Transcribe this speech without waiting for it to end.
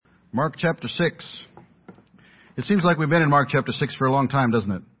Mark chapter 6. It seems like we've been in Mark chapter 6 for a long time,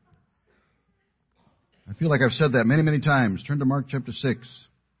 doesn't it? I feel like I've said that many, many times. Turn to Mark chapter 6.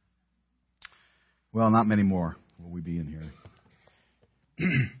 Well, not many more will we be in here.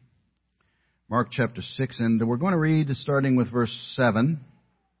 Mark chapter 6, and we're going to read starting with verse 7.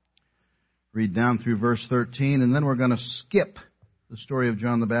 Read down through verse 13, and then we're going to skip the story of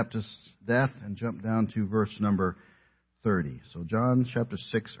John the Baptist's death and jump down to verse number 30. So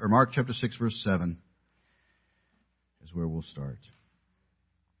Mark chapter 6, verse 7 is where we'll start.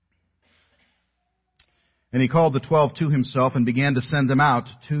 And he called the 12 to himself and began to send them out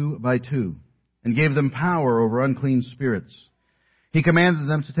 2 by 2, and gave them power over unclean spirits. He commanded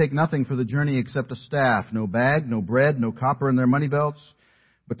them to take nothing for the journey except a staff, no bag, no bread, no copper in their money belts,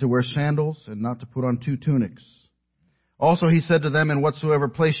 but to wear sandals and not to put on 2 tunics. Also he said to them, in whatsoever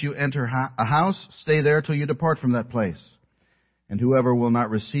place you enter a house, stay there till you depart from that place. And whoever will not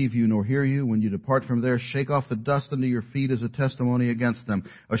receive you nor hear you, when you depart from there, shake off the dust under your feet as a testimony against them.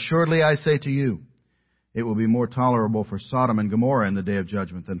 Assuredly I say to you, it will be more tolerable for Sodom and Gomorrah in the day of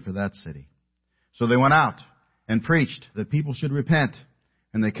judgment than for that city. So they went out and preached that people should repent.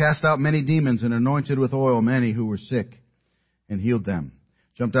 And they cast out many demons and anointed with oil many who were sick and healed them.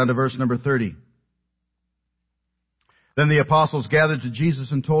 Jump down to verse number 30. Then the apostles gathered to Jesus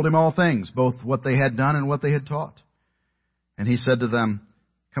and told him all things, both what they had done and what they had taught. And he said to them,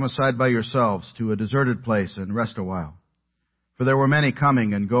 come aside by yourselves to a deserted place and rest a while. For there were many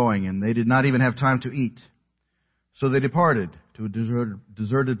coming and going, and they did not even have time to eat. So they departed to a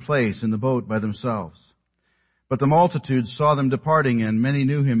deserted place in the boat by themselves. But the multitude saw them departing, and many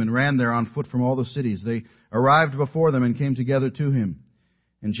knew him and ran there on foot from all the cities. They arrived before them and came together to him.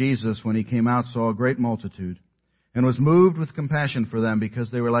 And Jesus, when he came out, saw a great multitude, and was moved with compassion for them, because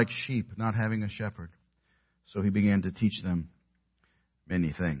they were like sheep not having a shepherd. So he began to teach them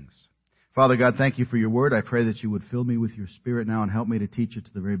many things. Father God, thank you for your word. I pray that you would fill me with your Spirit now and help me to teach it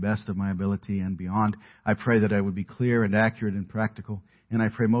to the very best of my ability and beyond. I pray that I would be clear and accurate and practical. And I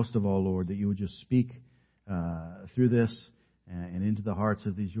pray most of all, Lord, that you would just speak through this and into the hearts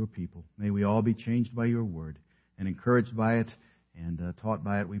of these your people. May we all be changed by your word and encouraged by it and taught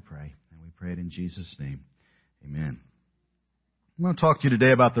by it, we pray. And we pray it in Jesus' name. Amen. I'm going to talk to you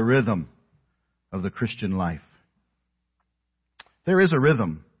today about the rhythm of the Christian life. There is a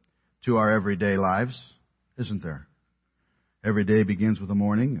rhythm to our everyday lives, isn't there? Every day begins with a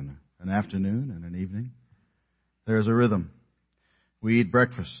morning and an afternoon and an evening. There's a rhythm. We eat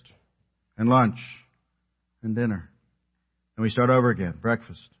breakfast and lunch and dinner. And we start over again.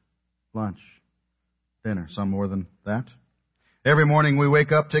 Breakfast, lunch, dinner. Some more than that. Every morning we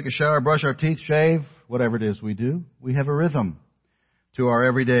wake up, take a shower, brush our teeth, shave, whatever it is we do. We have a rhythm to our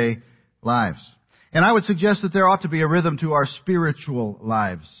everyday lives. And I would suggest that there ought to be a rhythm to our spiritual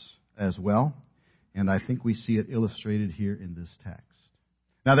lives as well. And I think we see it illustrated here in this text.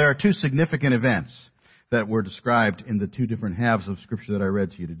 Now there are 2 significant events that were described in the 2 different halves of Scripture that I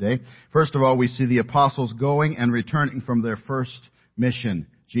read to you today. First of all, we see the apostles going and returning from their first mission.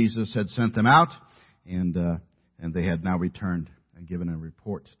 Jesus had sent them out, and they had now returned and given a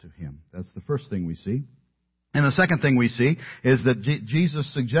report to him. That's the first thing we see. And the second thing we see is that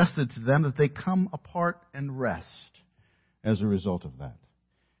Jesus suggested to them that they come apart and rest as a result of that.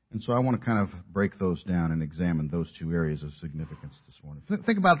 And so I want to kind of break those down and examine those 2 areas of significance this morning.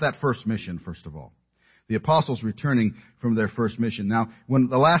 Think about that first mission, first of all. The apostles returning from their first mission. Now, when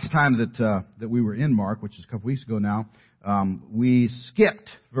the last time that we were in Mark, which is a couple weeks ago now, we skipped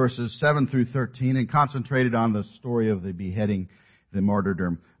verses 7 through 13 and concentrated on the story of the beheading, the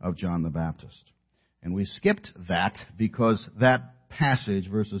martyrdom of John the Baptist. And we skipped that because that passage,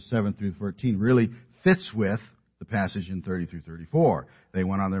 verses 7 through 13, really fits with the passage in 30 through 34. They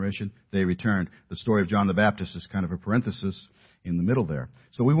went on their mission, they returned. The story of John the Baptist is kind of a parenthesis in the middle there.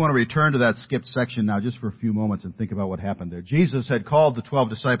 So we want to return to that skipped section now just for a few moments and think about what happened there. Jesus had called the 12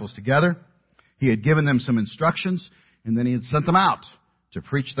 disciples together. He had given them some instructions, and then he had sent them out to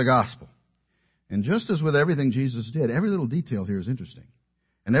preach the gospel. And just as with everything Jesus did, every little detail here is interesting.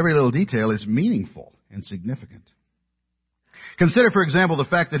 And every little detail is meaningful and significant. Consider, for example, the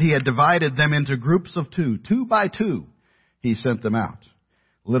fact that he had divided them into groups of 2. 2 by 2, he sent them out.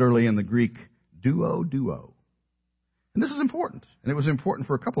 Literally in the Greek, duo. And this is important. And it was important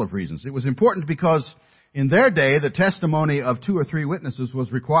for a couple of reasons. It was important because in their day, the testimony of 2 or 3 witnesses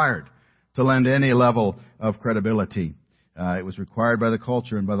was required to lend any level of credibility. It was required by the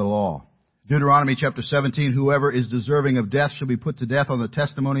culture and by the law. Deuteronomy chapter 17, whoever is deserving of death shall be put to death on the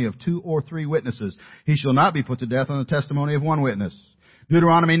testimony of 2 or 3 witnesses. He shall not be put to death on the testimony of 1 witness.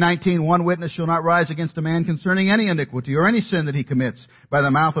 Deuteronomy 19, one witness shall not rise against a man concerning any iniquity or any sin that he commits. By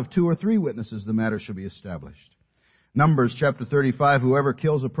the mouth of 2 or 3 witnesses the matter shall be established. Numbers chapter 35, whoever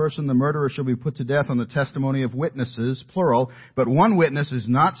kills a person, the murderer shall be put to death on the testimony of witnesses, plural, but one witness is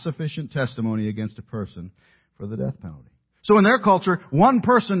not sufficient testimony against a person for the death penalty. So in their culture, one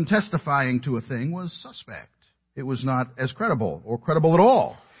person testifying to a thing was suspect. It was not as credible or credible at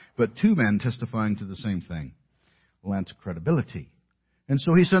all. But 2 men testifying to the same thing lent credibility. And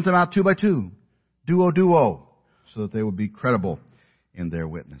so he sent them out 2 by 2, duo, so that they would be credible in their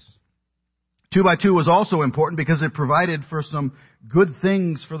witness. 2 by 2 was also important because it provided for some good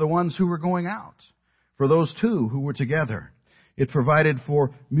things for the ones who were going out, for those 2 who were together. It provided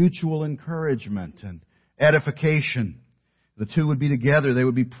for mutual encouragement and edification. The 2 would be together. They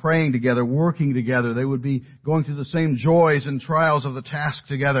would be praying together, working together. They would be going through the same joys and trials of the task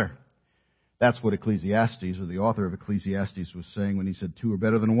together. That's what Ecclesiastes, or the author of Ecclesiastes, was saying when he said 2 are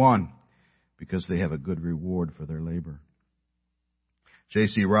better than 1, because they have a good reward for their labor.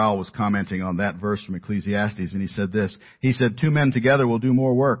 J.C. Rowell was commenting on that verse from Ecclesiastes, and he said this. He said, 2 men together will do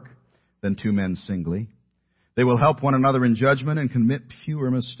more work than 2 men singly. They will help one another in judgment and commit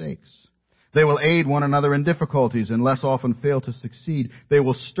fewer mistakes. They will aid one another in difficulties and less often fail to succeed. They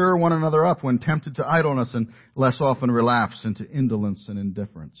will stir one another up when tempted to idleness and less often relapse into indolence and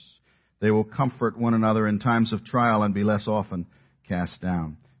indifference. They will comfort one another in times of trial and be less often cast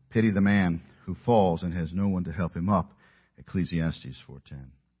down. Pity the man who falls and has no one to help him up. Ecclesiastes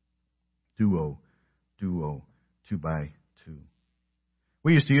 4:10. Duo, 2 by 2.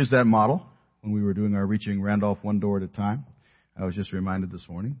 We used to use that model when we were doing our Reaching Randolph one door at a time. I was just reminded this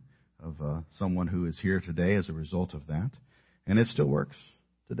morning of someone who is here today as a result of that. And it still works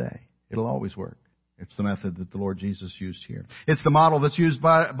today. It'll always work. It's the method that the Lord Jesus used here. It's the model that's used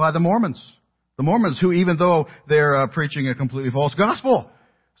by the Mormons. The Mormons who, even though they're preaching a completely false gospel,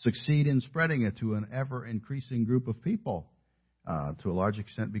 succeed in spreading it to an ever-increasing group of people, to a large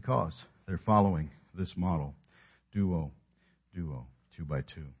extent because they're following this model. Duo, 2 by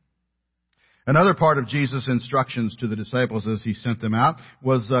 2. Another part of Jesus' instructions to the disciples as he sent them out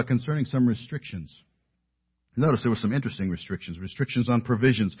was concerning some restrictions. Notice there were some interesting restrictions. Restrictions on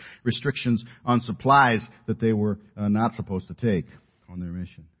provisions. Restrictions on supplies that they were not supposed to take on their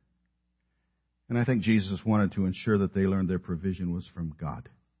mission. And I think Jesus wanted to ensure that they learned their provision was from God,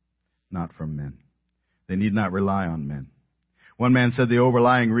 not from men. They need not rely on men. One man said the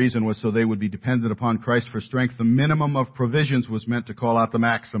overlying reason was so they would be dependent upon Christ for strength. The minimum of provisions was meant to call out the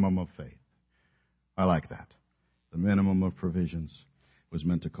maximum of faith. I like that. The minimum of provisions was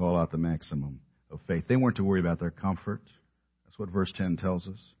meant to call out the maximum of faith. They weren't to worry about their comfort. That's what verse 10 tells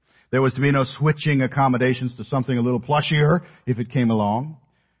us. There was to be no switching accommodations to something a little plushier if it came along.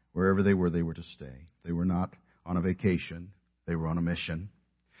 Wherever they were to stay. They were not on a vacation. They were on a mission.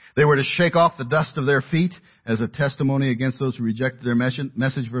 They were to shake off the dust of their feet as a testimony against those who rejected their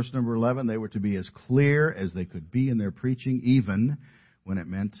message. Verse number 11, they were to be as clear as they could be in their preaching, even when it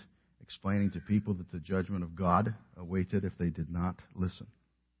meant explaining to people that the judgment of God awaited if they did not listen.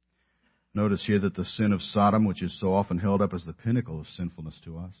 Notice here that the sin of Sodom, which is so often held up as the pinnacle of sinfulness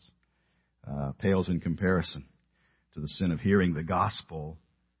to us, pales in comparison to the sin of hearing the gospel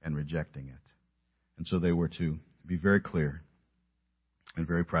and rejecting it. And so they were to be very clear and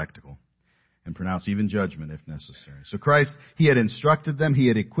very practical and pronounce even judgment if necessary. So Christ, He had instructed them, He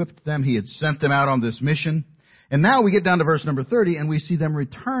had equipped them, He had sent them out on this mission. And now we get down to verse number 30 and we see them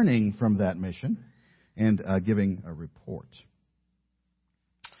returning from that mission and giving a report.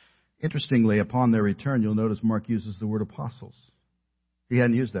 Interestingly, upon their return, you'll notice Mark uses the word apostles. He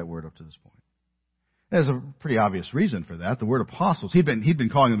hadn't used that word up to this point. There's a pretty obvious reason for that. The word apostles, he'd been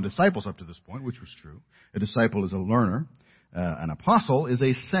calling them disciples up to this point, which was true. A disciple is a learner. An apostle is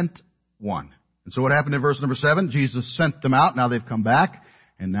a sent one. And so what happened in verse number 7? Jesus sent them out. Now they've come back.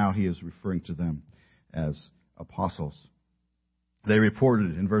 And now He is referring to them as apostles. They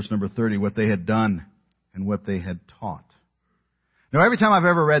reported in verse number 30 what they had done and what they had taught. Now, every time I've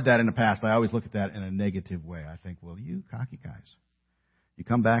ever read that in the past, I always look at that in a negative way. I think, well, you cocky guys. You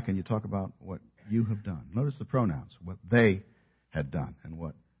come back and you talk about what you have done. Notice the pronouns, what they had done and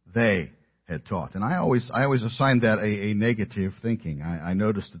what they had taught. And I always assigned that a negative thinking. I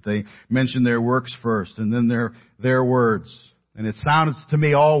noticed that they mentioned their works first and then their words. And it sounds to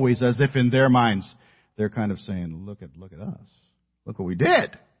me always as if in their minds they're kind of saying, look at us. Look what we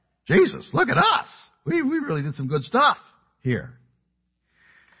did. Jesus, look at us. We really did some good stuff here.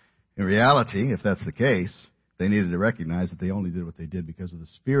 In reality, if that's the case, they needed to recognize that they only did what they did because of the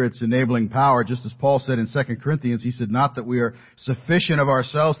Spirit's enabling power. Just as Paul said in 2 Corinthians, he said, not that we are sufficient of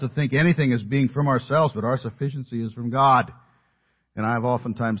ourselves to think anything as being from ourselves, but our sufficiency is from God. And I've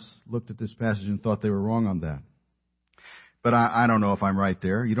oftentimes looked at this passage and thought they were wrong on that. But I don't know if I'm right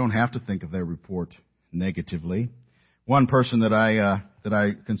there. You don't have to think of their report negatively. One person that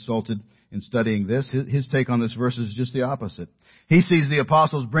I consulted in studying this, his take on this verse is just the opposite. He sees the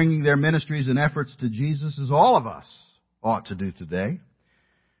apostles bringing their ministries and efforts to Jesus as all of us ought to do today,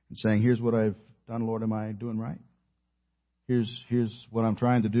 and saying, here's what I've done, Lord, am I doing right? Here's what I'm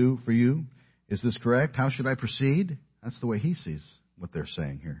trying to do for you. Is this correct? How should I proceed? That's the way he sees what they're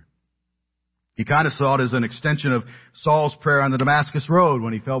saying here. He kind of saw it as an extension of Saul's prayer on the Damascus Road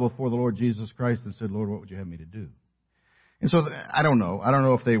when he fell before the Lord Jesus Christ and said, Lord, what would you have me to do? And so I don't know. I don't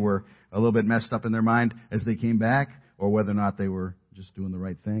know if they were a little bit messed up in their mind as they came back, or whether or not they were just doing the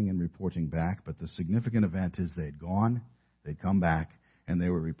right thing and reporting back. But the significant event is they'd gone, they'd come back, and they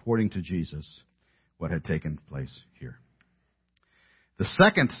were reporting to Jesus what had taken place here. The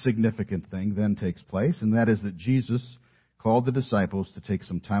second significant thing then takes place, and that is that Jesus called the disciples to take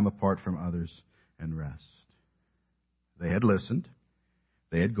some time apart from others and rest. They had listened.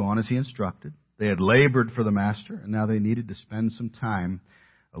 They had gone as he instructed. They had labored for the Master, and now they needed to spend some time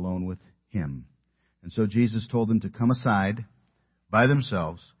alone with him. And so Jesus told them to come aside by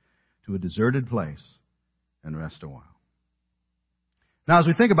themselves to a deserted place and rest a while. Now, as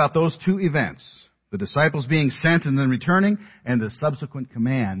we think about those two events, the disciples being sent and then returning, and the subsequent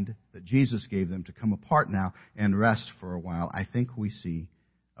command that Jesus gave them to come apart now and rest for a while, I think we see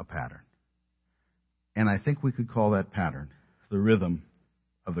a pattern. And I think we could call that pattern the rhythm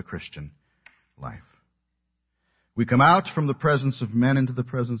of the Christian life. We come out from the presence of men into the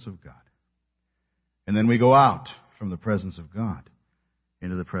presence of God. And then we go out from the presence of God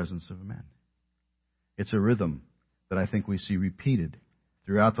into the presence of men. It's a rhythm that I think we see repeated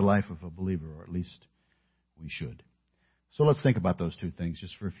throughout the life of a believer, or at least we should. So let's think about those two things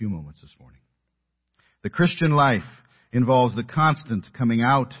just for a few moments this morning. The Christian life involves the constant coming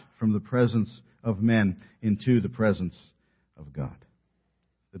out from the presence of men into the presence of God.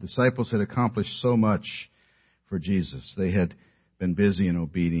 The disciples had accomplished so much for Jesus. They had been busy in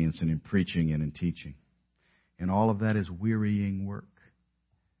obedience and in preaching and in teaching. And all of that is wearying work.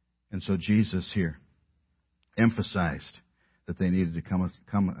 And so Jesus here emphasized that they needed to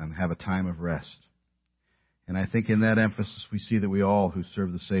come and have a time of rest. And I think in that emphasis we see that we all who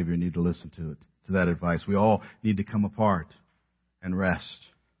serve the Savior need to listen to that advice. We all need to come apart and rest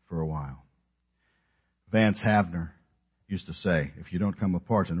for a while. Vance Havner used to say, if you don't come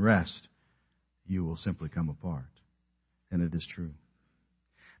apart and rest, you will simply come apart. And it is true.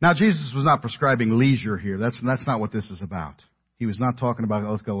 Now, Jesus was not prescribing leisure here. That's not what this is about. He was not talking about,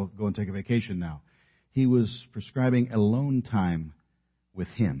 let's go and take a vacation now. He was prescribing alone time with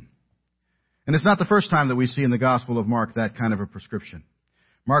Him. And it's not the first time that we see in the Gospel of Mark that kind of a prescription.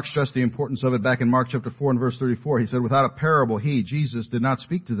 Mark stressed the importance of it back in Mark chapter 4 and verse 34. He said, without a parable, He, Jesus, did not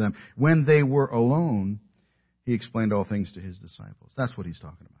speak to them. When they were alone, He explained all things to His disciples. That's what He's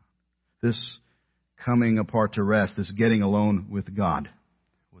talking about. This coming apart to rest, this getting alone with God,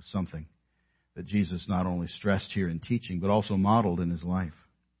 was something that Jesus not only stressed here in teaching, but also modeled in His life.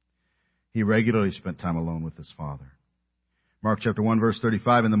 He regularly spent time alone with His Father. Mark chapter 1 verse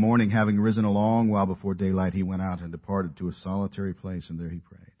 35, in the morning, having risen a long while before daylight, He went out and departed to a solitary place, and there He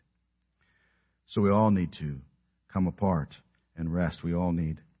prayed. So we all need to come apart and rest. We all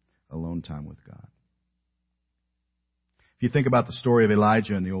need alone time with God. If you think about the story of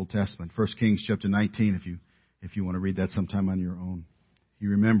Elijah in the Old Testament, 1 Kings chapter 19, if you want to read that sometime on your own,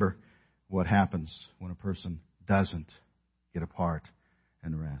 you remember what happens when a person doesn't get apart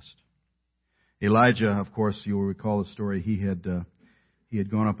and rest. Elijah, of course, you will recall the story. He had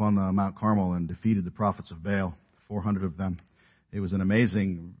gone up on the Mount Carmel and defeated the prophets of Baal, 400 of them. It was an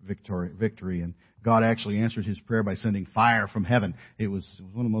amazing victory, and God actually answered his prayer by sending fire from heaven. It was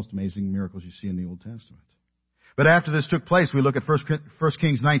one of the most amazing miracles you see in the Old Testament. But after this took place, we look at 1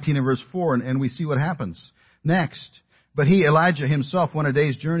 Kings 19 and verse 4, and we see what happens next. But he, Elijah himself, went a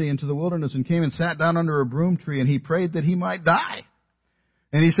day's journey into the wilderness and came and sat down under a broom tree, and he prayed that he might die.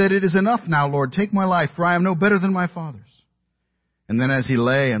 And he said, it is enough now, Lord, take my life, for I am no better than my fathers. And then as he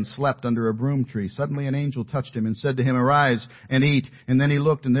lay and slept under a broom tree, suddenly an angel touched him and said to him, arise and eat. And then he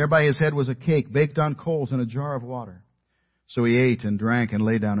looked, and there by his head was a cake baked on coals and a jar of water. So he ate and drank and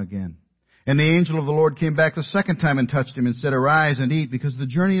lay down again. And the angel of the Lord came back the second time and touched him and said, arise and eat, because the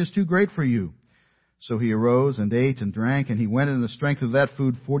journey is too great for you. So he arose and ate and drank, and he went in the strength of that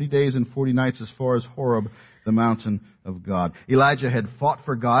food 40 days and 40 nights as far as Horeb, the mountain of God. Elijah had fought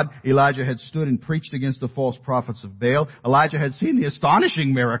for God. Elijah had stood and preached against the false prophets of Baal. Elijah had seen the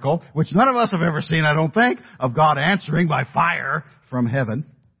astonishing miracle, which none of us have ever seen, I don't think, of God answering by fire from heaven.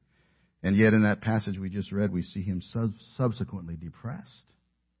 And yet in that passage we just read, we see him subsequently depressed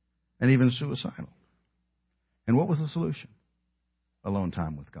and even suicidal. And what was the solution? Alone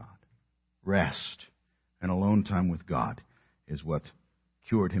time with God. Rest and alone time with God is what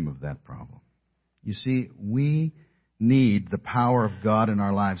cured him of that problem. You see, we need the power of God in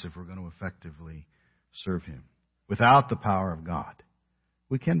our lives if we're going to effectively serve him. Without the power of God,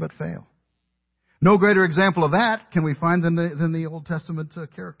 we can but fail. No greater example of that can we find than the Old Testament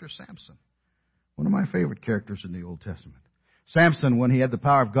character Samson. One of my favorite characters in the Old Testament. Samson, when he had the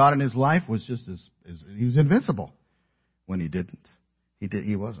power of God in his life, was just he was invincible. When he didn't,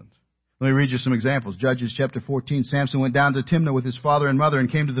 he wasn't. Let me read you some examples. Judges chapter 14, Samson went down to Timnah with his father and mother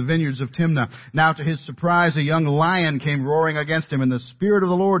and came to the vineyards of Timnah. Now to his surprise, a young lion came roaring against him, and the Spirit of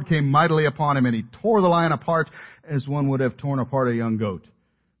the Lord came mightily upon him, and he tore the lion apart as one would have torn apart a young goat.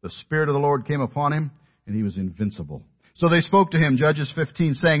 The Spirit of the Lord came upon him, and he was invincible. So they spoke to him, Judges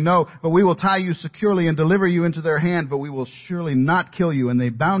 15, saying, "No, but we will tie you securely and deliver you into their hand, but we will surely not kill you." And they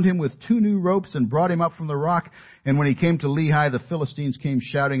bound him with 2 new ropes and brought him up from the rock. And when he came to Lehi, the Philistines came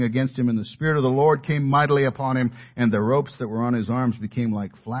shouting against him, and the Spirit of the Lord came mightily upon him, and the ropes that were on his arms became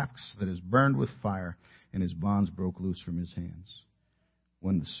like flax that is burned with fire, and his bonds broke loose from his hands.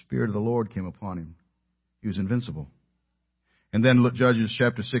 When the Spirit of the Lord came upon him, he was invincible. And then look, Judges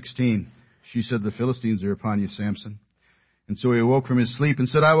chapter 16. She said, "The Philistines are upon you, Samson." And so he awoke from his sleep and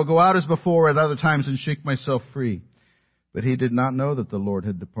said, "I will go out as before at other times and shake myself free." But he did not know that the Lord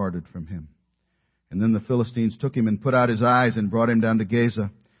had departed from him. And then the Philistines took him and put out his eyes and brought him down to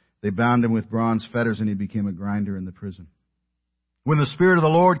Gaza. They bound him with bronze fetters, and he became a grinder in the prison. When the Spirit of the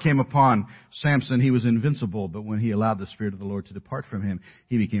Lord came upon Samson, he was invincible. But when he allowed the Spirit of the Lord to depart from him,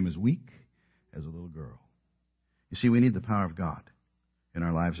 he became as weak as a little girl. You see, we need the power of God in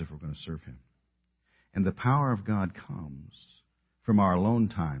our lives if we're going to serve him. And the power of God comes from our alone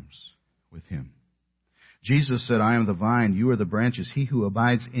times with him. Jesus said, "I am the vine, you are the branches. He who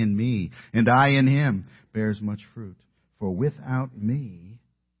abides in me, and I in him, bears much fruit. For without me,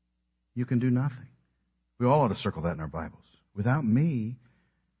 you can do nothing." We all ought to circle that in our Bibles. Without me,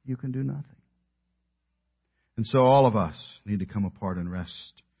 you can do nothing. And so all of us need to come apart and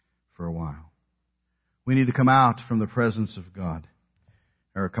rest for a while. We need to come out from the presence of God,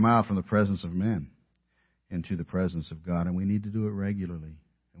 or come out from the presence of men into the presence of God. And we need to do it regularly.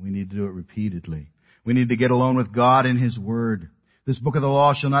 And we need to do it repeatedly. We need to get alone with God in his word. "This book of the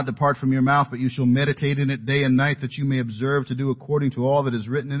law shall not depart from your mouth, but you shall meditate in it day and night, that you may observe to do according to all that is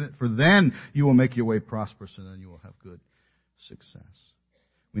written in it. For then you will make your way prosperous, and then you will have good success."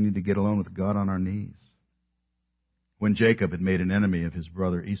 We need to get alone with God on our knees. When Jacob had made an enemy of his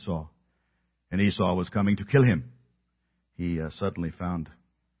brother Esau, and Esau was coming to kill him, he suddenly found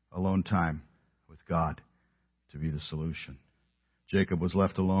alone time with God to be the solution. Jacob was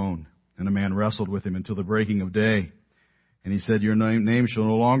left alone, and a man wrestled with him until the breaking of day. And he said, "Your name shall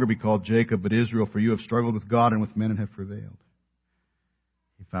no longer be called Jacob, but Israel, for you have struggled with God and with men and have prevailed."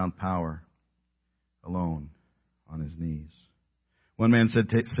 He found power alone on his knees. One man said,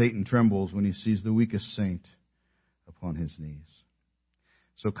 "Satan trembles when he sees the weakest saint upon his knees."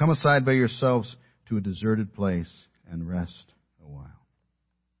 So come aside by yourselves to a deserted place and rest a while.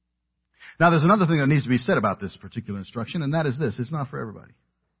 Now, there's another thing that needs to be said about this particular instruction, and that is this: it's not for everybody.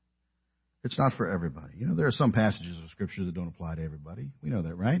 It's not for everybody. You know, there are some passages of Scripture that don't apply to everybody. We know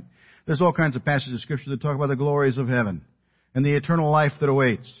that, right? There's all kinds of passages of Scripture that talk about the glories of heaven and the eternal life that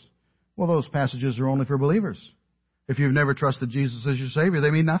awaits. Well, those passages are only for believers. If you've never trusted Jesus as your Savior,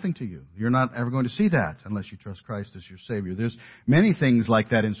 they mean nothing to you. You're not ever going to see that unless you trust Christ as your Savior. There's many things like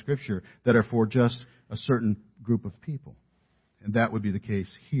that in Scripture that are for just a certain group of people. And that would be the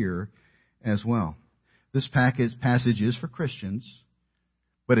case here as well. This passage is for Christians,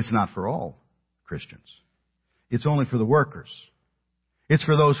 but it's not for all Christians. It's only for the workers. It's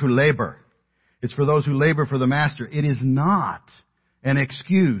for those who labor. It's for those who labor for the Master. It is not an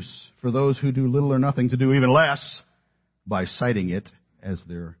excuse for those who do little or nothing to do even less by citing it as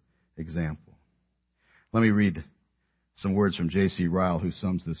their example. Let me read some words from J.C. Ryle, who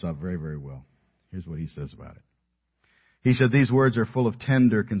sums this up very, very well. Here's what he says about it. He said, "These words are full of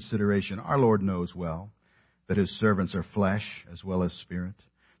tender consideration. Our Lord knows well that his servants are flesh as well as spirit,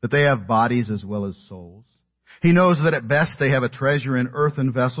 that they have bodies as well as souls. He knows that at best they have a treasure in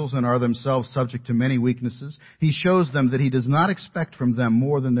earthen vessels and are themselves subject to many weaknesses. He shows them that he does not expect from them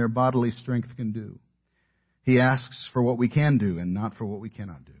more than their bodily strength can do. He asks for what we can do and not for what we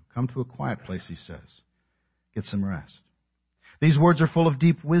cannot do. Come to a quiet place," he says. "Get some rest." These words are full of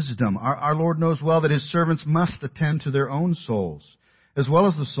deep wisdom. Our Lord knows well that his servants must attend to their own souls as well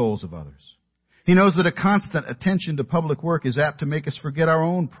as the souls of others. He knows that a constant attention to public work is apt to make us forget our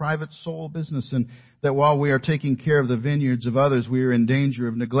own private soul business, and that while we are taking care of the vineyards of others, we are in danger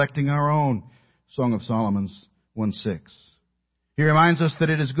of neglecting our own. Song of Solomon's 1:6. He reminds us that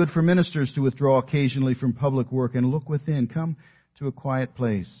it is good for ministers to withdraw occasionally from public work and look within. Come to a quiet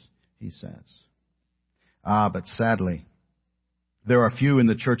place, he says. But sadly, there are few in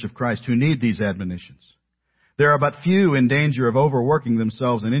the Church of Christ who need these admonitions. There are but few in danger of overworking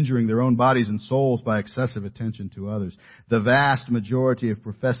themselves and injuring their own bodies and souls by excessive attention to others. The vast majority of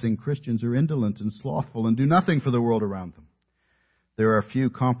professing Christians are indolent and slothful and do nothing for the world around them. There are few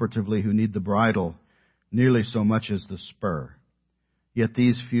comparatively who need the bridle nearly so much as the spur. Yet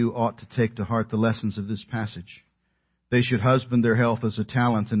these few ought to take to heart the lessons of this passage. They should husband their health as a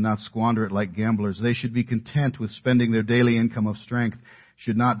talent and not squander it like gamblers. They should be content with spending their daily income of strength,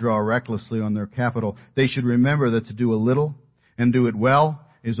 should not draw recklessly on their capital. They should remember that to do a little and do it well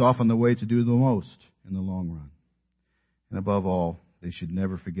is often the way to do the most in the long run. And above all, they should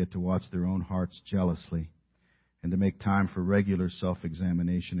never forget to watch their own hearts jealously and to make time for regular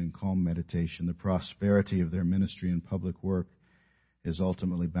self-examination and calm meditation. The prosperity of their ministry and public work is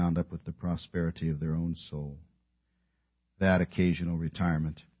ultimately bound up with the prosperity of their own soul. That occasional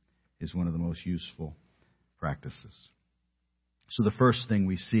retirement is one of the most useful practices. So the first thing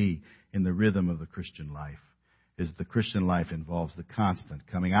we see in the rhythm of the Christian life is the Christian life involves the constant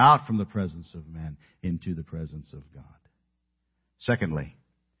coming out from the presence of men into the presence of God. Secondly,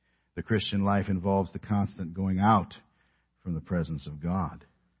 the Christian life involves the constant going out from the presence of God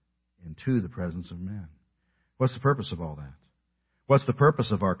into the presence of men. What's the purpose of all that? What's the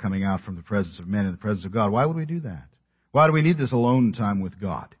purpose of our coming out from the presence of men in the presence of God? Why would we do that? Why do we need this alone time with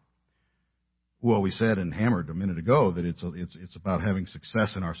God? Well, we said and hammered a minute ago that it's about having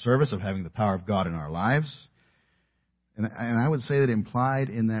success in our service, of having the power of God in our lives. And I would say that implied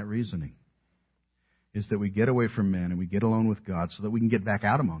in that reasoning is that we get away from men and we get alone with God so that we can get back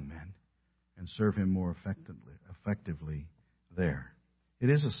out among men and serve Him more effectively there. It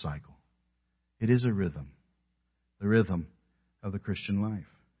is a cycle. It is a rhythm. The rhythm of the Christian life.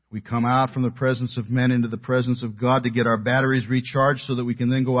 We come out from the presence of men into the presence of God to get our batteries recharged so that we can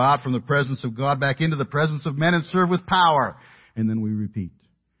then go out from the presence of God back into the presence of men and serve with power. And then we repeat.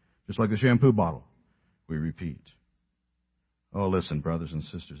 Just like the shampoo bottle. We repeat. Oh, listen, brothers and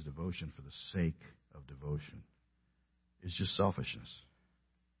sisters, devotion for the sake of devotion is just selfishness.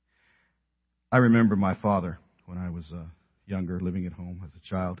 I remember my father when I was younger, living at home as a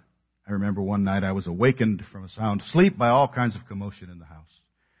child. I remember one night I was awakened from a sound sleep by all kinds of commotion in the house.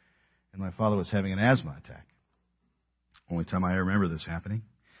 And my father was having an asthma attack. Only time I remember this happening.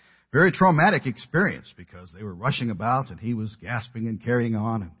 Very traumatic experience because they were rushing about and he was gasping and carrying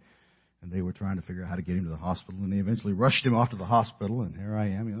on and they were trying to figure out how to get him to the hospital and they eventually rushed him off to the hospital and here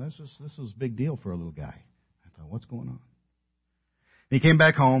I am. You know, this was a big deal for a little guy. I thought, what's going on? He came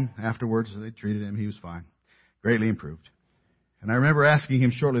back home afterwards. They treated him. He was fine. Greatly improved. And I remember asking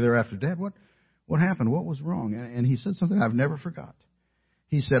him shortly thereafter, Dad, what happened? What was wrong? And he said something I've never forgot.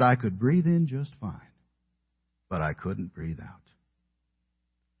 He said, I could breathe in just fine, but I couldn't breathe out.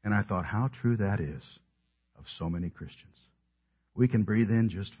 And I thought how true that is of so many Christians. We can breathe in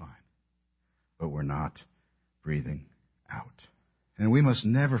just fine, but we're not breathing out. And we must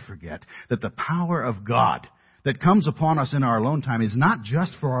never forget that the power of God that comes upon us in our alone time is not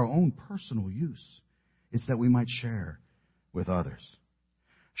just for our own personal use. It's that we might share with others.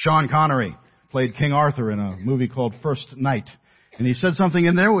 Sean Connery played King Arthur in a movie called First Knight. And he said something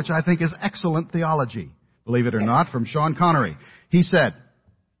in there which I think is excellent theology, believe it or not, from Sean Connery. He said,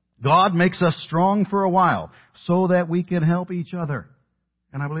 God makes us strong for a while so that we can help each other.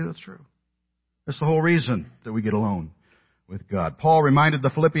 And I believe that's true. That's the whole reason that we get alone with God. Paul reminded the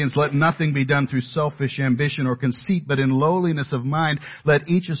Philippians, let nothing be done through selfish ambition or conceit, but in lowliness of mind, let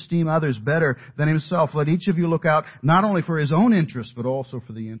each esteem others better than himself. Let each of you look out not only for his own interests, but also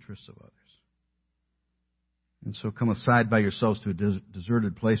for the interests of others. And so come aside by yourselves to a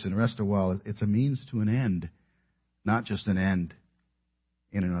deserted place and rest a while. It's a means to an end, not just an end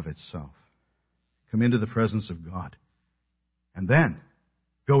in and of itself. Come into the presence of God. And then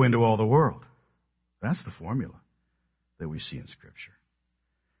go into all the world. That's the formula that we see in Scripture.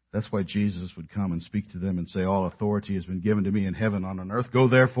 That's why Jesus would come and speak to them and say, all authority has been given to me in heaven and on earth. Go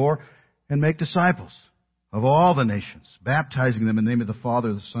therefore and make disciples of all the nations, baptizing them in the name of the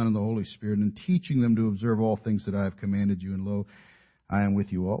Father, the Son, and the Holy Spirit, and teaching them to observe all things that I have commanded you. And lo, I am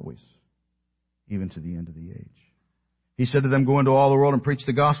with you always, even to the end of the age. He said to them, go into all the world and preach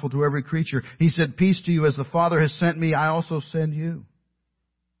the gospel to every creature. He said, peace to you, as the Father has sent me, I also send you.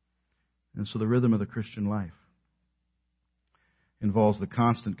 And so the rhythm of the Christian life involves the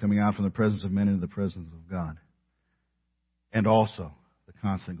constant coming out from the presence of men into the presence of God. And also the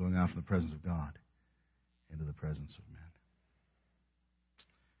constant going out from the presence of God into the presence of men.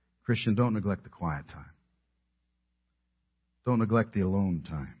 Christian, don't neglect the quiet time. Don't neglect the alone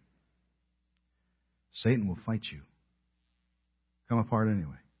time. Satan will fight you. Come apart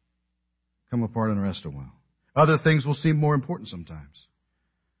anyway. Come apart and rest a while. Other things will seem more important sometimes.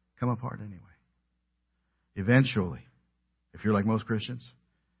 Come apart anyway. Eventually, if you're like most Christians,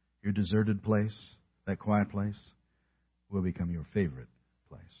 your deserted place, that quiet place, will become your favorite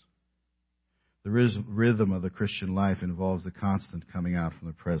place. The rhythm of the Christian life involves the constant coming out from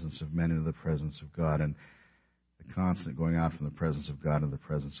the presence of men into the presence of God, and the constant going out from the presence of God into the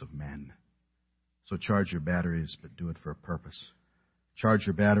presence of men. So charge your batteries, but do it for a purpose. Charge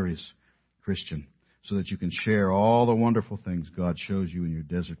your batteries, Christian, so that you can share all the wonderful things God shows you in your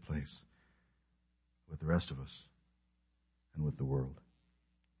desert place with the rest of us and with the world.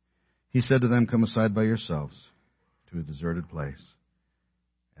 He said to them, come aside by yourselves to a deserted place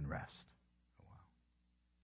and rest.